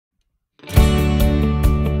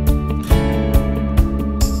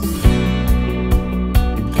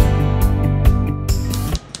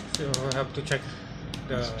to check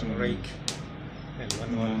the rake and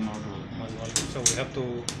manual. So we have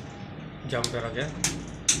to jumper again.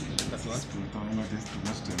 That one.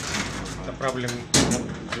 The problem.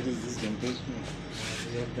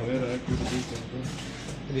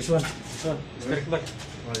 This one. Correct back.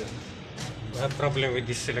 We have problem with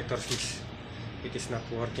this selector switch. It is not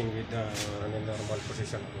working with the normal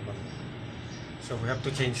position. So we have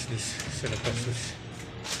to change this selector switch.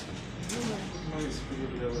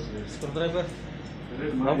 Screwdriver?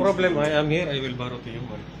 No problem. I am here. I will borrow to you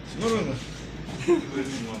one. No.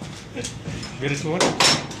 Very small.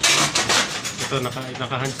 Ito,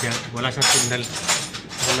 naka-hand siya. Wala siyang signal.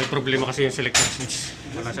 So, may problema kasi yung selector switch.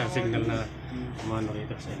 Wala siyang signal na kumano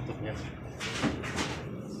rito sa input niya.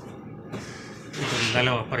 Ito,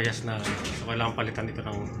 dalawa parehas na. So, kailangan palitan ito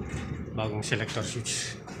ng bagong selector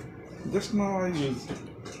switch. Just now I use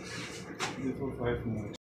before 5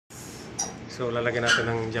 minutes. So, lalagyan natin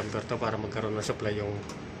ng jumper to para magkaroon ng supply yung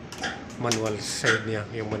manual side niya,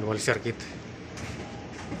 yung manual circuit.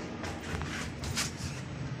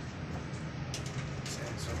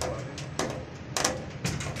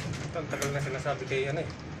 Ang tagal na sinasabi kay ano eh.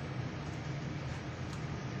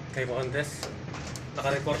 Kay Mohandes.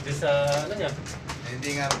 Naka-record din sa ano niya. Hindi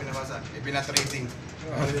nga pinabasa. Pinatracing.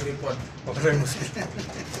 Report. Okay, Muslim.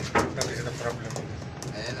 That is the problem.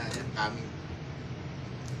 Ayan, coming.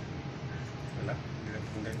 Wala. Hindi na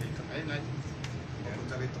punta dito. Ayun.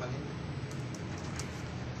 Pupunta rito kanina.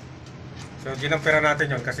 So, ginampera natin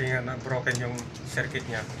yun kasi nga na-broken yung circuit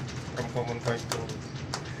niya from common point to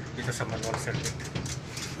dito sa manual circuit.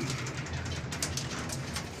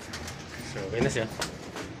 So, okay na siya.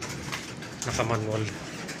 Naka-manual.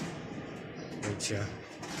 Wait siya.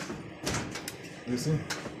 You see?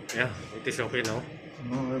 Yeah, it is okay now.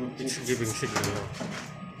 No, It's giving signal now.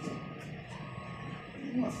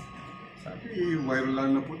 Sabi, wire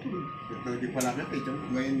lang na po ito. Ito hindi pa nakita. Ito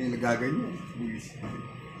ngayon nilagaganyan.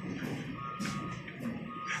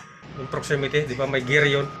 Yung proximity, di ba may gear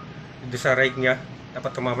yun? Dito sa rake niya.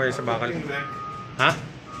 Dapat tumama yun sa bakal. Ha?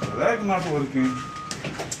 Rag not working.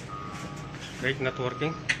 Rake not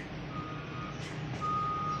working?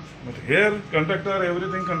 But here, conductor,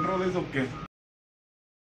 everything control is okay.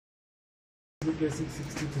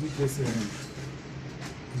 K663 K7.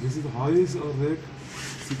 This is highest or rake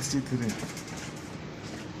 63.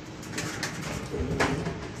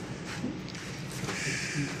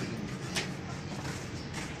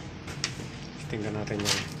 Tingnan natin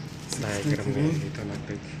yung diagram ngayon dito ng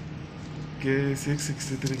rake.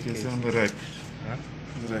 K663 K7 rack. Ha?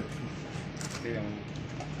 Rack. Ito yung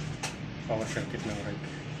power circuit ng rake.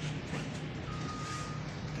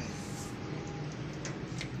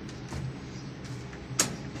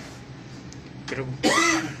 Pero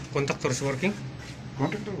contactor is working?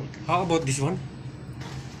 Contactor working. How about this one?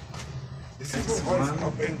 This is one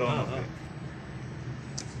up and down.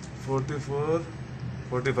 44,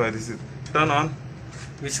 45. This is turn on.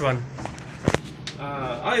 Which one?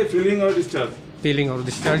 I filling or discharge. Filling or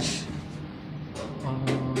discharge?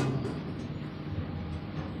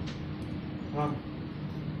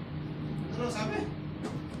 Ano sabi?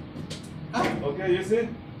 Okay, you see?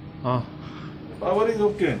 Oh, Power is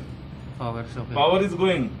okay. power is okay. Power is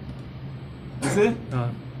going. You see?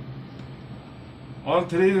 All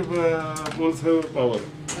three poles have power.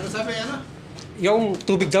 Ano sabi? Ano? Yung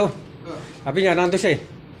tubig daw. Sabi niya, nandun siya eh.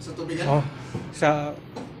 Sa tubigan? Oh, sa...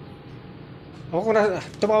 O kung na,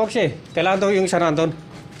 tumawag siya eh. Kailangan daw yung isa nandun.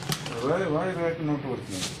 Why rack not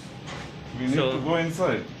working? We need So- to go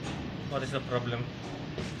inside. What is the problem?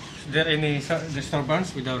 Is there any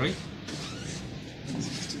disturbance with the rake?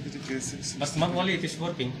 But manually it is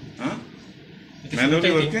working. Huh? It is Manually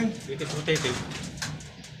rotating. working? It is rotating.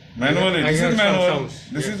 Manually. I This heard is some manual. sounds.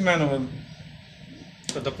 This Yeah. is manual.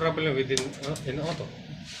 So the problem within in auto.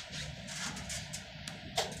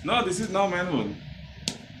 No, this is now manual.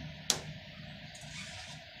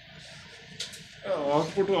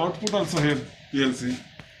 Output also here. PLC.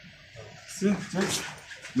 See, check.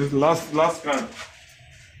 This last card.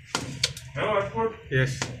 Have output.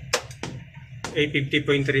 Yes.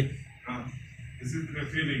 A50.3. This is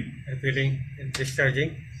refilling. Refilling and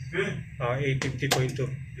discharging. Okay. A50.2.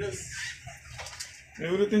 Yes.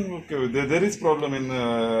 Everything okay. There is problem in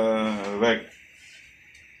rack.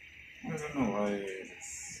 I don't know why.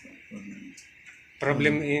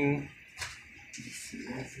 Problem in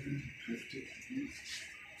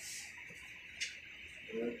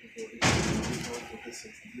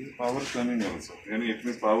Power coming also. And it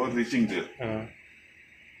means power reaching there.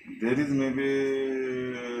 There is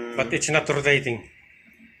maybe. but it's not rotating.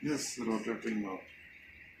 Yes, rotating now.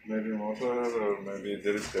 Maybe motor or maybe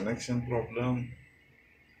there is connection problem.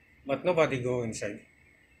 But nobody go inside.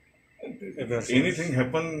 Ever since. Anything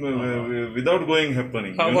happen without going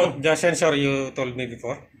happening. How you know? about the sensor you told me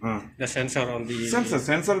before? The sensor on the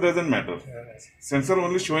Sensor doesn't matter. Sensor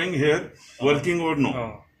only showing here, working or no.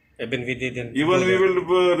 Oh, even we didn't. Even do we that.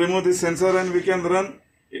 will remove this sensor and we can run.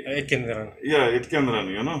 It can run. Yeah, it can run,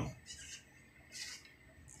 you know.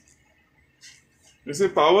 You see,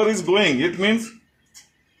 power is going. It means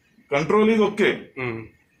control is okay. Mm.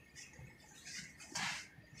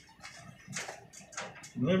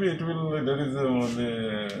 Maybe it will, there is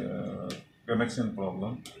only connection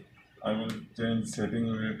problem. I will change setting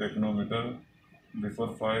with technometer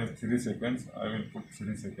before 3 seconds. I will put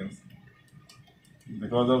 3 seconds.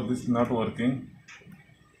 Because of this not working,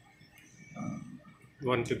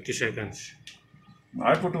 150 seconds.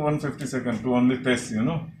 I put 150 seconds to only test, you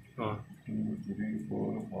know. Oh. 2, 3,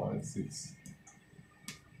 4, 5, 6.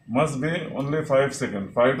 Must be only 5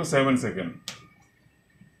 seconds, 5 to 7 seconds.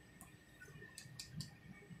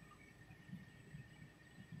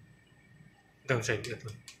 Downside that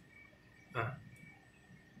one. Ah,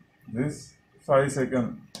 This 5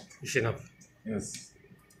 seconds, is enough. yes.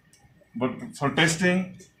 But for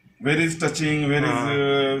testing, where is touching, where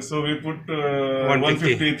is, so we put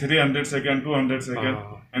 150, 300 second, 200 second,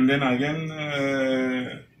 and then again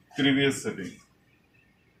previous setting.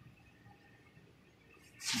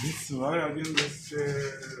 This why again this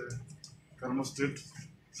thermostat,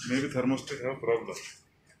 maybe thermostat have problem.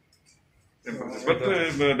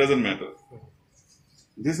 But doesn't matter.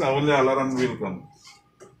 This only alarm will come.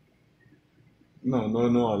 No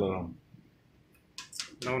alarm.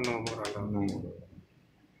 No more alarm. No more.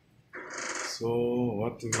 So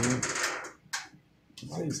what we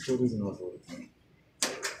why storage not working?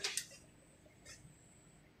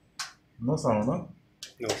 No sound, huh?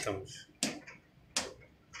 No sounds.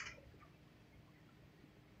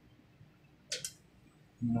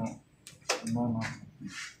 No.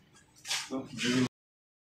 So we will